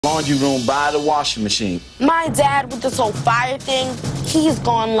Laundry room by the washing machine. My dad, with this whole fire thing, he's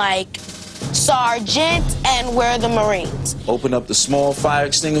gone like Sergeant and we're the Marines. Open up the small fire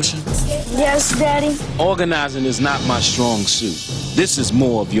extinguisher. Yes, Daddy. Organizing is not my strong suit. This is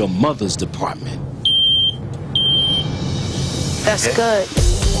more of your mother's department. That's good.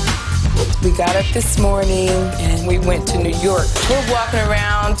 We got up this morning and we went to New York. We're walking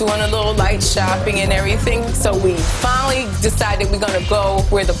around doing a little light shopping and everything. So we finally decided we're gonna go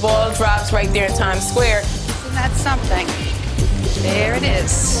where the ball drops right there in Times Square. Isn't that something? There it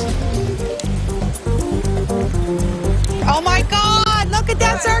is. Oh my God, look at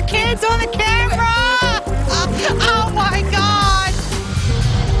that's our kids on the camera. Oh my God.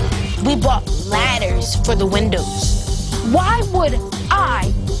 We bought ladders for the windows. Why would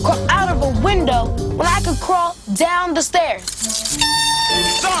I crawl out of a window when I could crawl down the stairs?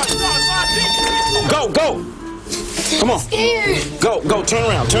 Go, go! Come on. Go, go, turn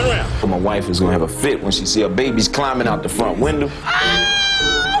around, turn around. My wife is gonna have a fit when she see her babies climbing out the front window. What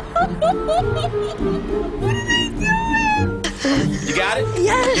are they doing? You got it?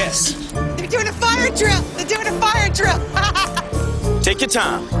 Yes. Yes. They're doing a fire drill. They're doing a fire drill. Take your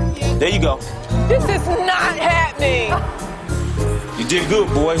time. There you go. This is not happening. You did good,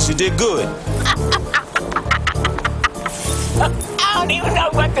 boys. You did good. I don't even know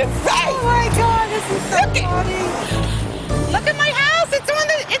what to say. Oh my God, this is so funny. Look at my house. It's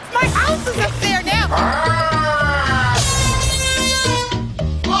my house is up there now.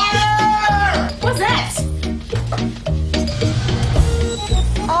 What's that?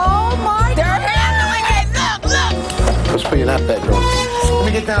 Oh my They're God. handling it. Look, look. Let's put you in that bedroom. Let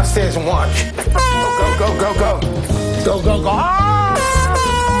me get downstairs and watch. Go, go, go, go, go. Go, go, go.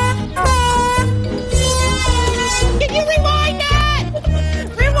 Can you rewind that?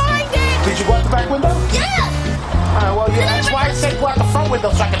 Rewind it. Did you go out the back window? Yeah. All right, well, yeah, that's why I said go out the front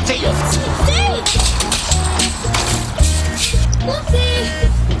window so I can see you.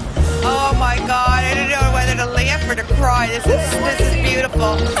 Oh my God, I don't know whether to laugh or to cry. This is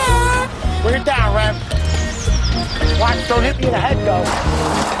beautiful. Bring it down, Rev. Watch, don't hit me in the head, though.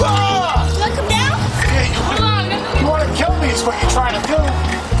 Let come down? You want to kill me is what you're trying to do.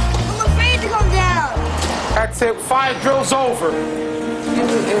 I'm afraid to come down. That's it. Fire drill's over.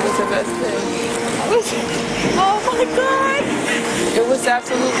 It was the best thing. Oh my God. It was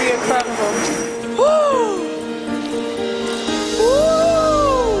absolutely incredible. Woo.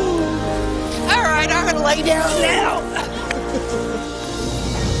 Woo. All right, I'm gonna lay down now.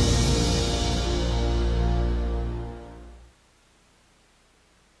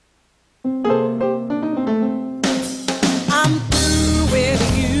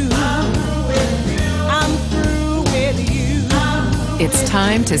 It's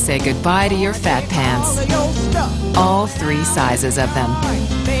time to say goodbye to your fat pants. All 3 sizes of them.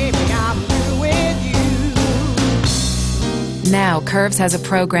 Now, Curves has a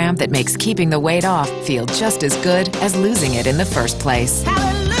program that makes keeping the weight off feel just as good as losing it in the first place.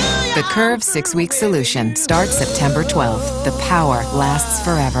 The Curves 6-week solution starts September 12th. The power lasts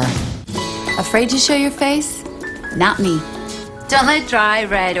forever. Afraid to show your face? Not me. Don't let dry,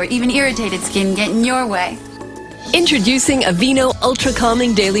 red, or even irritated skin get in your way. Introducing Aveeno Ultra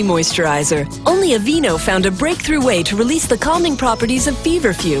Calming Daily Moisturizer. Only Aveeno found a breakthrough way to release the calming properties of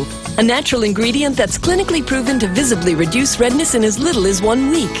feverfew, a natural ingredient that's clinically proven to visibly reduce redness in as little as 1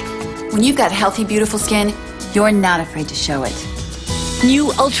 week. When you've got healthy, beautiful skin, you're not afraid to show it.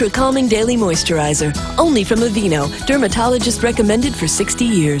 New Ultra Calming Daily Moisturizer. Only from Aveeno. Dermatologist recommended for 60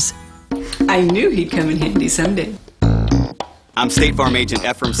 years. I knew he'd come in handy someday. I'm State Farm Agent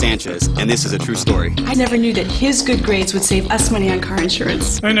Ephraim Sanchez, and this is a true story. I never knew that his good grades would save us money on car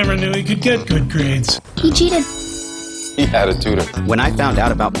insurance. I never knew he could get good grades. He cheated. He had a tutor. When I found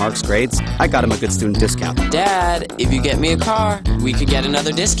out about Mark's grades, I got him a good student discount. Dad, if you get me a car, we could get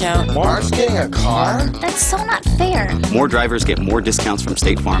another discount. Mark's getting a car? That's so not fair. More drivers get more discounts from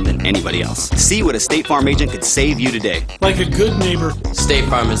State Farm than anybody else. See what a State Farm agent could save you today. Like a good neighbor. State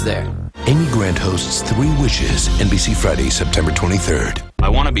Farm is there. Amy Grant hosts 3 Wishes, NBC Friday, September 23rd. I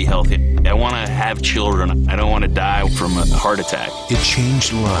want to be healthy. I want to have children. I don't want to die from a heart attack. It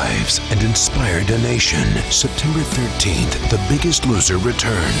changed lives and inspired a nation. September 13th, The Biggest Loser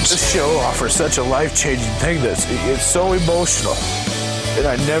returns. This show offers such a life-changing thing that's it's so emotional, and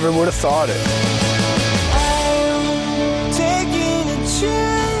I never would have thought it. I'm taking a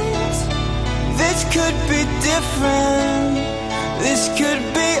chance. This could be different. This could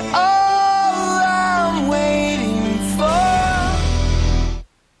be all I'm waiting for.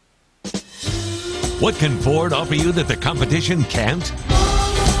 What can Ford offer you that the competition can't?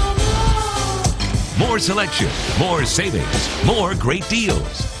 More selection, more savings, more great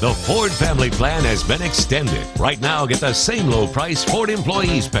deals. The Ford family plan has been extended. Right now, get the same low price Ford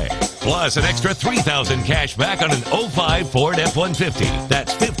employees pay. Plus an extra $3,000 cash back on an 05 Ford F-150.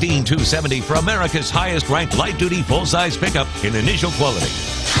 That's $15,270 for America's highest ranked light-duty full-size pickup in initial quality.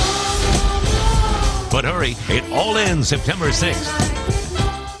 But hurry, it all ends September 6th.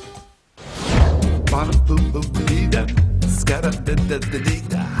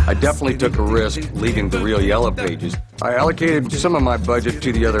 I definitely took a risk leading the Real Yellow Pages. I allocated some of my budget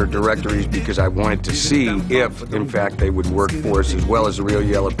to the other directories because I wanted to see if, in fact, they would work for us as well as the Real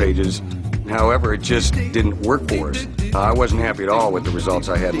Yellow Pages. However, it just didn't work for us. I wasn't happy at all with the results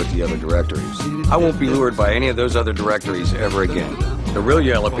I had with the other directories. I won't be lured by any of those other directories ever again. The Real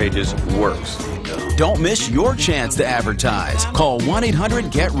Yellow Pages works. Don't miss your chance to advertise. Call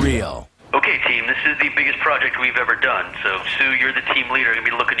 1-800-GET-REAL. Okay, team, this is the biggest project we've ever done, so Sue, you're the team leader. I'm going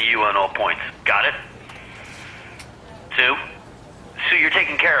to be looking to you on all points. Got it? Sue? Sue, you're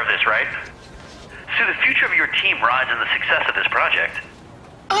taking care of this, right? Sue, the future of your team rides on the success of this project.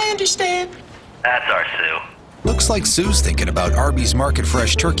 I understand. That's our Sue. Looks like Sue's thinking about Arby's Market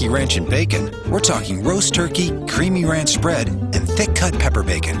Fresh Turkey Ranch and Bacon. We're talking roast turkey, creamy ranch spread, and thick-cut pepper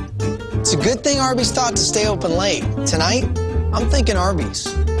bacon. It's a good thing Arby's thought to stay open late. Tonight, I'm thinking Arby's.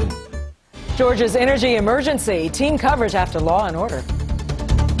 Georgia's energy emergency. Team coverage after Law and Order.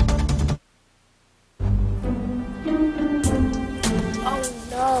 Oh,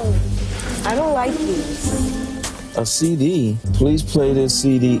 no. I don't like these. A CD? Please play this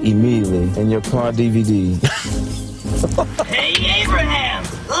CD immediately in your car DVD. Hey, Abraham,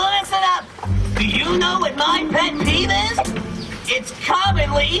 listen up. Do you know what my pet peeve is? It's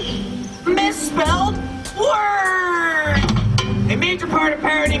commonly misspelled words. A major part of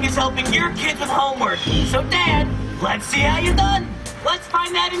parenting is helping your kids with homework. So, Dad, let's see how you've done. Let's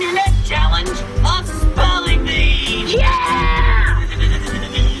find that in your next challenge, a spelling bee. Yeah!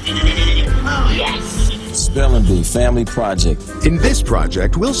 Oh, yes! Spelling Bee Family Project. In this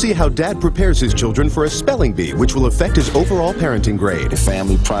project, we'll see how Dad prepares his children for a spelling bee, which will affect his overall parenting grade. The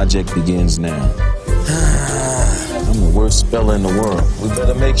Family Project begins now. I'm the worst speller in the world. We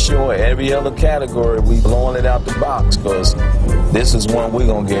better make sure every other category we blowing it out the box, because this is one we're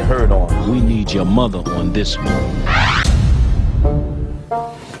going to get hurt on. We need your mother on this one.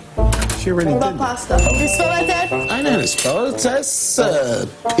 She already did. Pasta. Can you spell like that? I know how to spell it. That's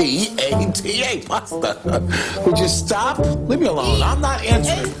P-A-T-A, pasta. Would you stop? Leave me alone. I'm not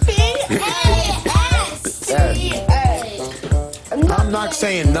answering. I'm not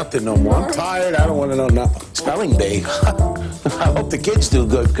saying nothing no more. I'm tired. I don't want to know nothing. Spelling bee. I hope the kids do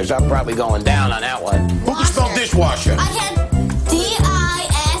good, because I'm probably going down on that one. Who can spell dishwasher? I can.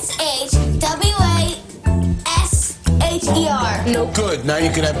 D-I-S-H-W-A-S-H-E-R. Nope. Good. Now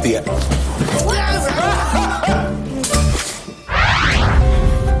you can empty it.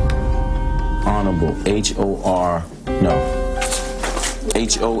 Honorable. H-O-R. No.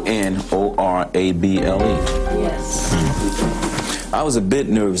 H-O-N-O-R-A-B-L-E. Yes. I was a bit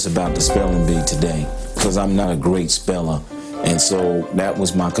nervous about the spelling bee today because I'm not a great speller, and so that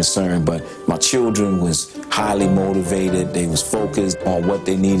was my concern. But my children was highly motivated. They was focused on what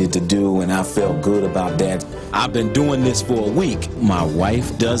they needed to do, and I felt good about that. I've been doing this for a week. My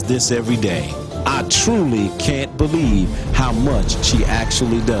wife does this every day. I truly can't believe how much she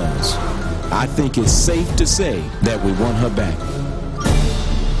actually does. I think it's safe to say that we want her back.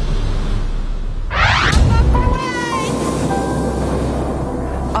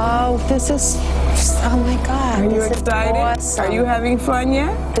 Oh, this is, oh my God. Are you excited? Awesome. Are you having fun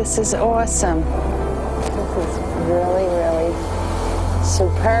yet? This is awesome. This is really, really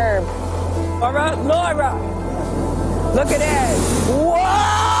superb. Laura, look at that. Whoa!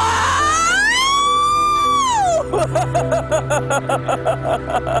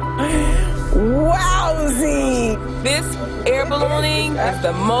 Wowzy! This air ballooning is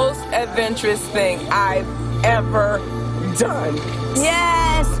the most adventurous thing I've ever done.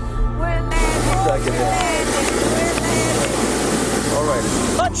 Yes! We're landing. All right.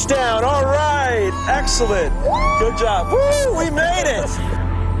 Touchdown. All right. Excellent. Good job. Woo! We made it.